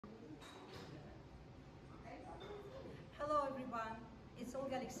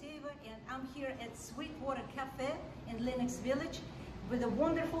Olga Alexeyeva, and I'm here at Sweetwater Cafe in Lenox Village with a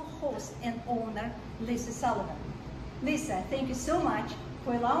wonderful host and owner, Lisa Sullivan. Lisa, thank you so much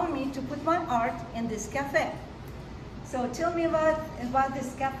for allowing me to put my art in this cafe. So tell me about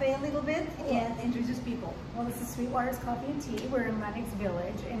this cafe a little bit and introduce people. Well, this is Sweetwaters Coffee Tea. We're in Lenox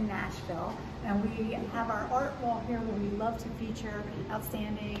Village in Nashville, and we have our art wall here where we love to feature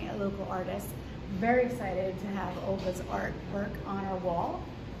outstanding local artists. Very excited to have Olga's artwork on our wall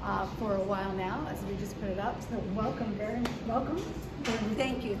for a while now, as we just put it up. So welcome, very welcome.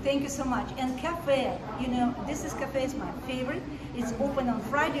 Thank you so much. And cafe, you know, this cafe is my favorite. It's open on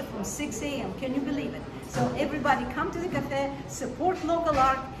Friday from 6 a.m. Can you believe it? So everybody come to the cafe, support local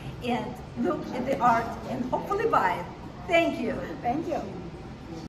art, and look at the art, and hopefully buy it. Thank you. Thank you.